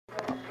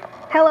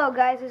Hello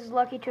guys, this is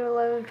Lucky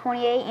Turtle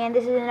 28 and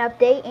this is an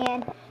update,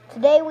 and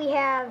today we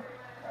have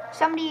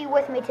somebody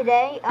with me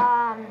today.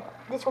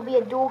 This will be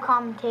a dual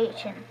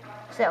commentation.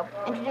 So,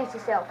 introduce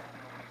yourself.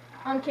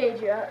 I'm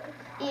Kaejot.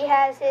 He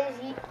has his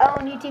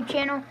own YouTube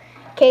channel,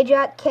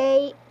 Kaejot,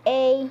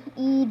 K-A-E-J-O-T.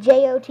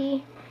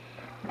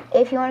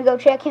 If you want to go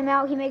check him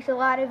out, he makes a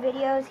lot of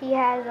videos. He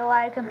has a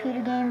lot of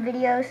computer game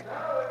videos,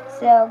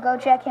 so go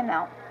check him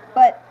out.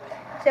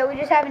 So we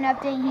just have an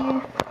update here.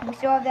 We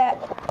still have that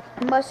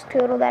musk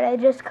turtle that I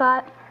just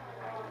caught.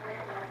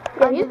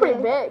 Yeah, he's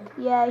pretty big.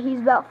 Yeah, he's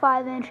about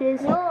 5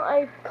 inches. You know,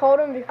 I called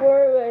him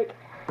before,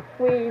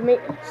 we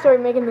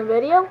started making the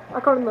video. I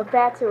called him the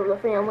fatso of the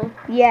family.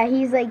 Yeah,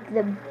 he's like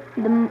the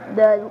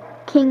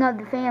king of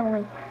the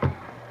family.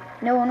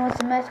 No one wants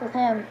to mess with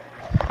him.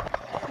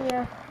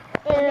 Yeah.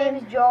 His name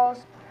is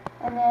Jaws.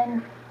 And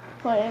then...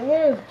 My name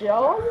is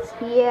Jaws?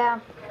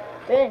 Yeah.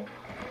 Dang.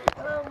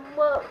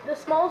 Well, the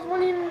smallest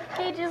one in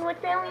Cage's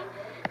family,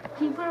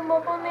 he put him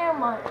up on there.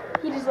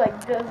 He just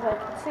does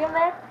see him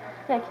there?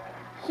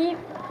 He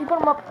put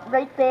him up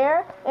right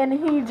there, and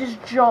he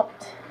just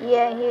jumped.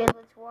 Yeah, here,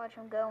 let's watch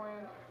him go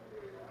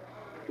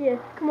in. Yeah,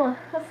 come on,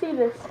 let's see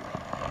this.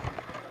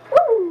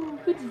 Woo!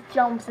 He just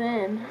jumps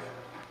in.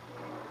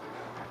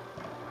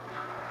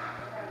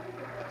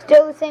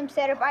 Still the same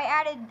setup.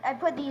 I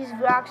put these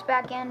rocks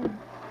back in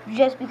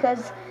just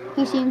because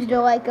he seems to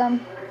like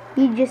them.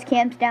 He just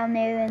camps down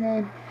there, and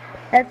then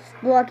that's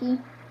Lucky.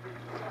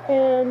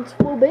 And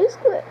well,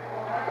 basically,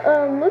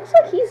 looks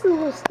like he's a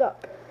little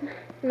stuck.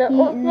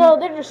 No,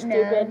 they're just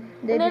stupid.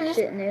 No, they're just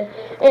sitting there.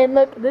 And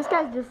look, this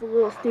guy's just a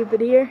little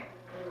stupid here.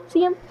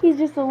 See him? He's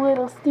just a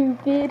little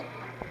stupid.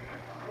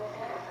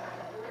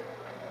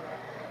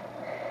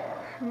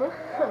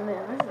 Oh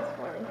man, this is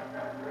funny.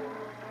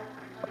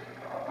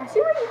 I see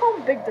why you call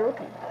him Big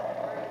Dopey.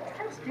 It's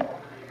kind of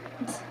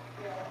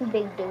stupid.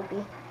 Big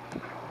Dopey.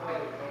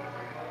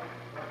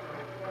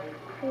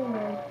 Oh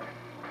man.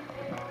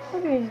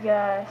 Look at these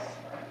guys.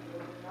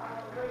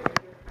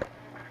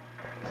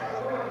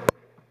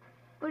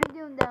 What are you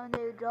doing down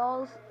there,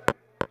 Jaws?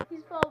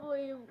 He's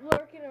probably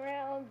lurking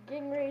around,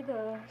 getting ready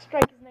to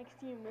strike his next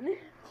human.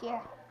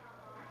 Yeah.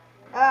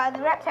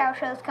 The reptile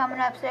show's coming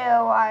up, so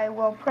I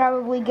will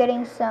probably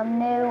getting some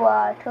new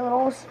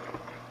turtles.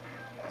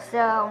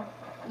 So,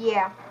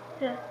 yeah.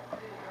 Yeah.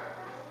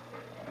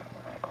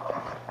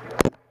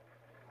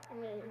 I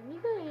mean, you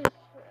guys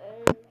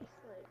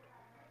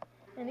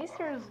and these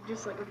turtles are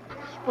just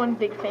one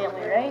big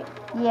family, right?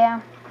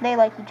 Yeah, they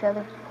like each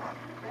other.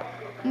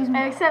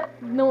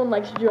 Except no one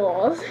likes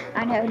Jaws.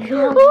 I know,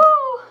 Jaws.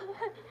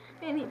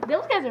 Man,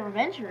 those guys are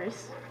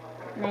adventurous.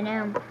 I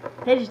know.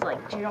 They just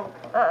jump.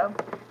 Uh-oh.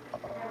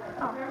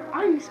 Oh,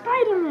 I'm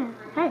Spider-Man.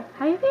 Hey,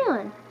 how you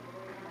feeling?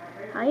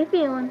 How you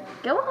feeling?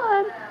 Go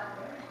ahead.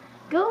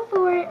 Go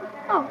for it.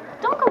 Oh,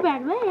 don't go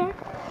back there.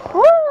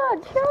 Whoa,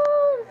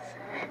 Jaws!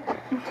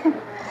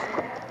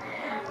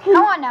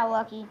 Come on now,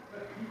 Lucky.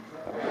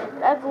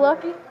 That's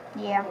Lucky?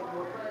 Yeah.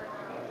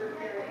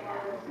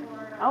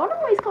 I wonder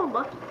why he's called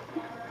Lucky.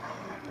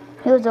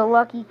 It was a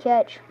lucky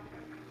catch.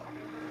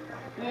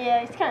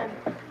 Yeah, he's kind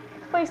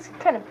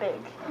of big,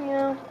 you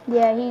know?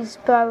 Yeah, he's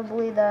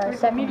probably the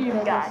second medium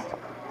biggest guy.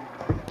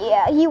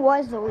 Yeah, he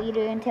was the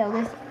leader until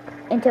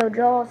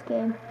Jaws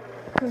came.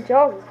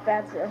 Jaws is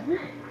Fatso.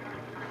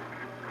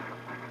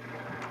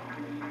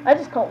 I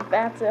just call him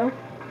Fatso.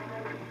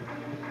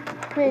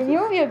 Man, you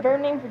know what would be a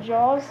bird name for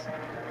Jaws?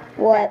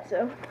 What?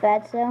 Fatso.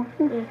 Fatso?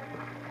 Yeah.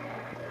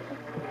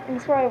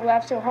 That's why I would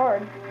laugh so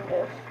hard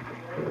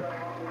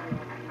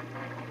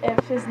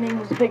if his name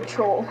was Big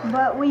Troll.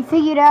 But we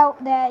figured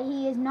out that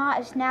he is not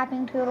a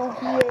snapping turtle.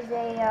 He is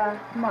a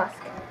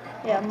musk.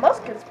 Yeah,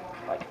 musk is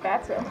like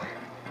Fatso.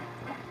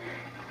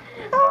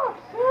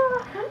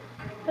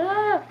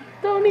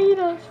 Don't eat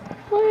us,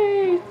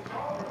 please.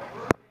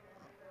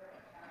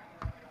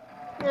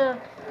 Yeah.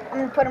 I'm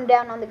gonna put him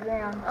down on the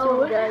ground. See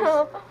what he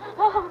does.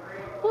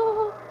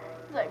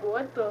 It's like,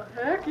 what the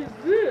heck is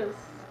this?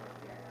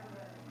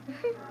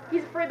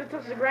 He's afraid to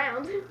touch the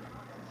ground.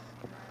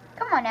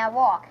 Come on now,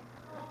 walk.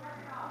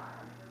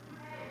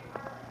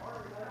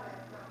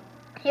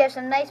 He has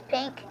some nice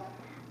pink.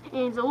 And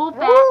he's a little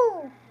fat.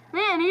 Woo!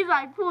 Man, he's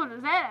pulling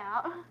his head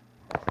out.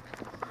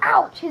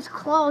 Ouch! His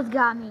claws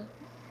got me.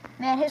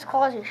 Man, his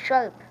claws are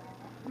sharp.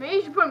 Maybe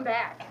you should put him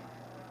back.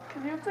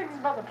 Because he looks like he's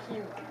about to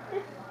puke.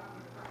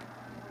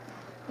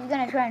 He's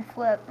gonna try and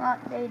flip. Oh,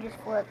 they just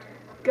flipped.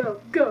 Go,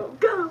 go,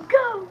 go,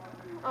 go!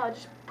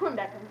 Just put him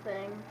back in the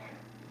thing.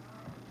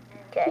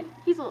 Okay.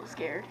 He's a little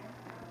scared.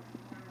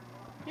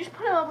 You just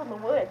put him up in the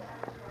wood.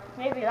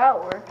 Maybe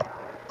that'll work.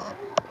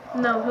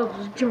 No, he'll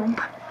just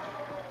jump.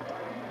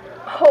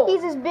 Oh.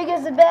 He's as big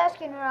as a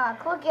Baskin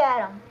rock. Look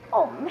at him.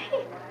 Oh,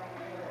 man.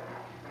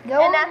 Go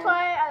and on. that's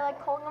why I like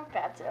calling him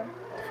Fatso.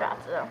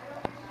 Fatso.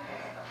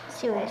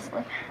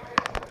 Seriously.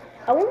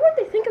 I wonder what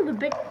they think of the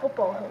big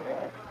football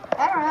helmet.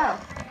 I don't know.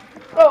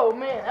 Oh,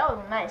 man, that was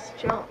a nice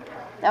jump.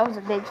 That was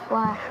a big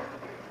splash.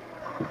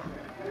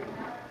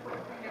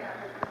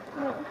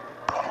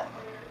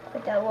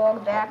 Put that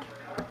log back.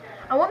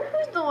 I wonder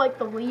whose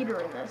the leader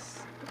in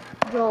this?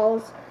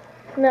 Jaws.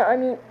 No, I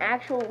mean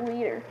actual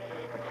leader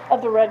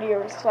of the Red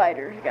Ear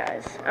Sliders,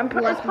 guys. It's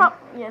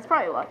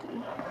probably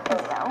Lucky.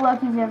 Yeah,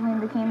 Lucky's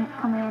definitely became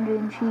commander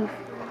in chief.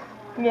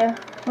 Yeah.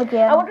 Look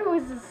at I him.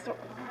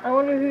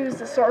 wonder who's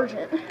the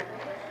sergeant.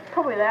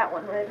 Probably that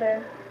one right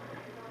there.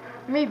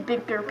 Maybe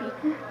Big Derpy.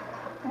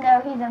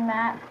 No, he's a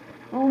map.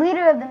 The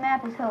leader of the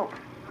map is Hope.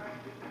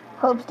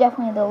 Hope's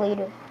definitely the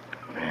leader.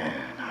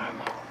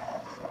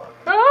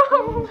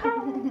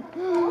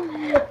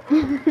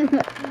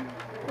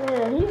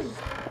 Yeah,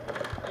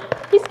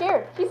 he's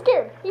scared. He's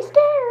scared. He's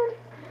scared.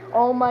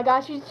 Oh my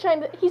gosh, he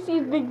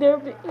sees Big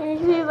Derpy. He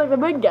sees like the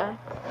big guy.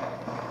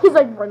 He's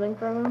like running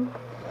from him.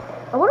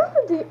 I wonder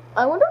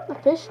what the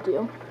fish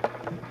do.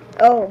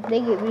 Oh, they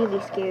get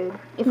really scared.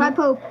 If I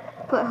put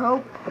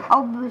Hope,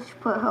 I'll just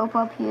put Hope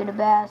up here to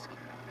bask.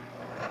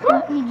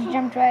 He just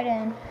jumped right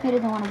in. He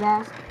doesn't want to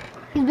bask.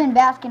 He's been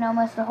basking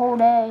almost the whole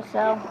day,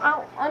 so.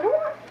 I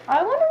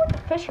wonder what the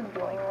fish are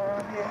doing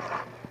around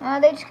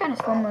here. They just kind of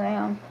swim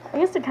around. I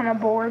guess they're kind of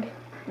bored.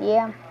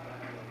 Yeah.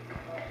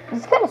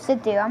 Just kind of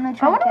sit there. I'm gonna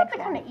try to catch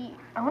them. I wonder what they kind of eat.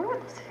 I wonder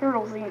what the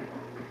turtles eat.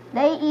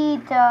 They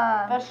eat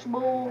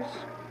Vegetables.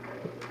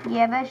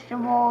 Yeah,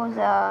 vegetables.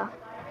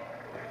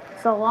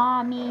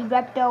 Salami,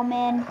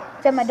 Reptomen.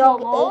 Except my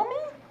dog ate.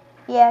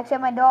 Yeah,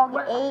 except my dog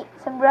ate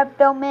some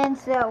Reptomen,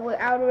 so we're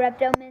out of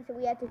Reptomen, so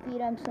we have to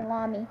feed them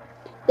salami.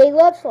 They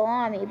love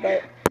salami,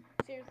 but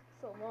Seriously,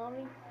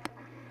 salami?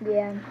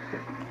 yeah.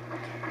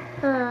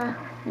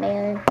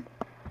 Man.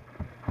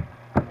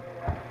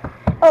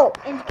 Oh,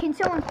 and can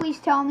someone please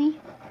tell me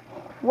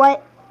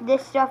what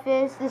this stuff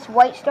is? This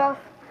white stuff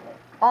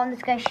on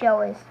this guy's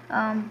shell is.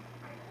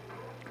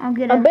 I'm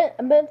gonna. I bet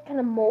it's kind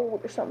of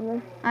mold or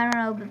something. I don't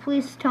know, but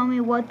please tell me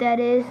what that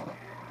is.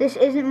 This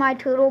isn't my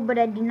turtle, but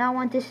I do not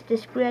want this to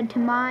spread to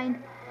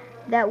mine.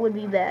 That would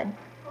be bad.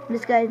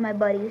 This guy's my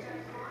buddy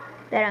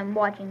that I'm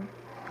watching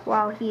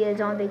while he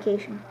is on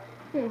vacation.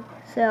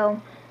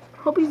 So,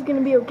 Hope he's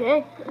gonna be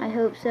okay. I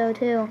hope so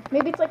too.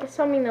 Maybe it's like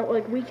something that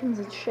like weakens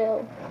its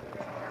shell.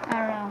 I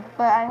don't know,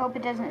 but I hope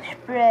it doesn't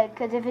spread,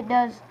 because if it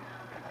does,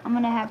 I'm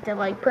gonna have to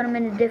like put him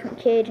in a different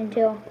cage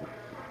until.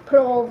 Put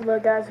all of the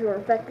guys who are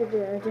infected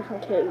in a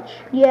different cage.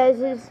 Yeah, is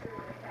his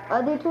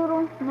other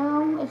turtle?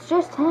 No, it's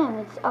just him.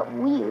 It's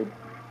weird.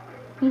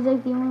 He's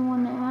like the only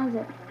one that has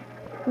it.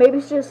 Maybe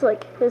it's just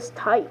like his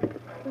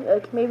type.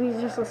 Like maybe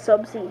he's just a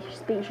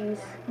subspecies.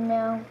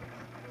 No,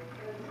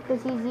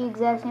 because he's the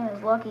exact same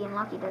as Lucky, and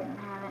Lucky doesn't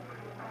have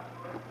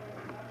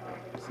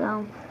it.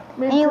 So,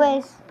 Maybe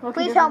anyways, Lucky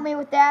please doesn't. help me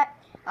with that.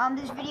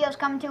 This video's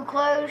coming to a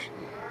close.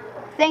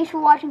 Thanks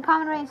for watching.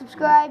 Comment, rate, and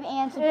subscribe,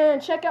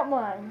 and check out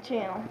my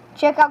channel.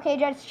 check out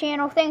KJ's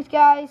channel. Thanks,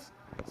 guys.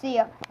 See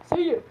ya.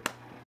 See you.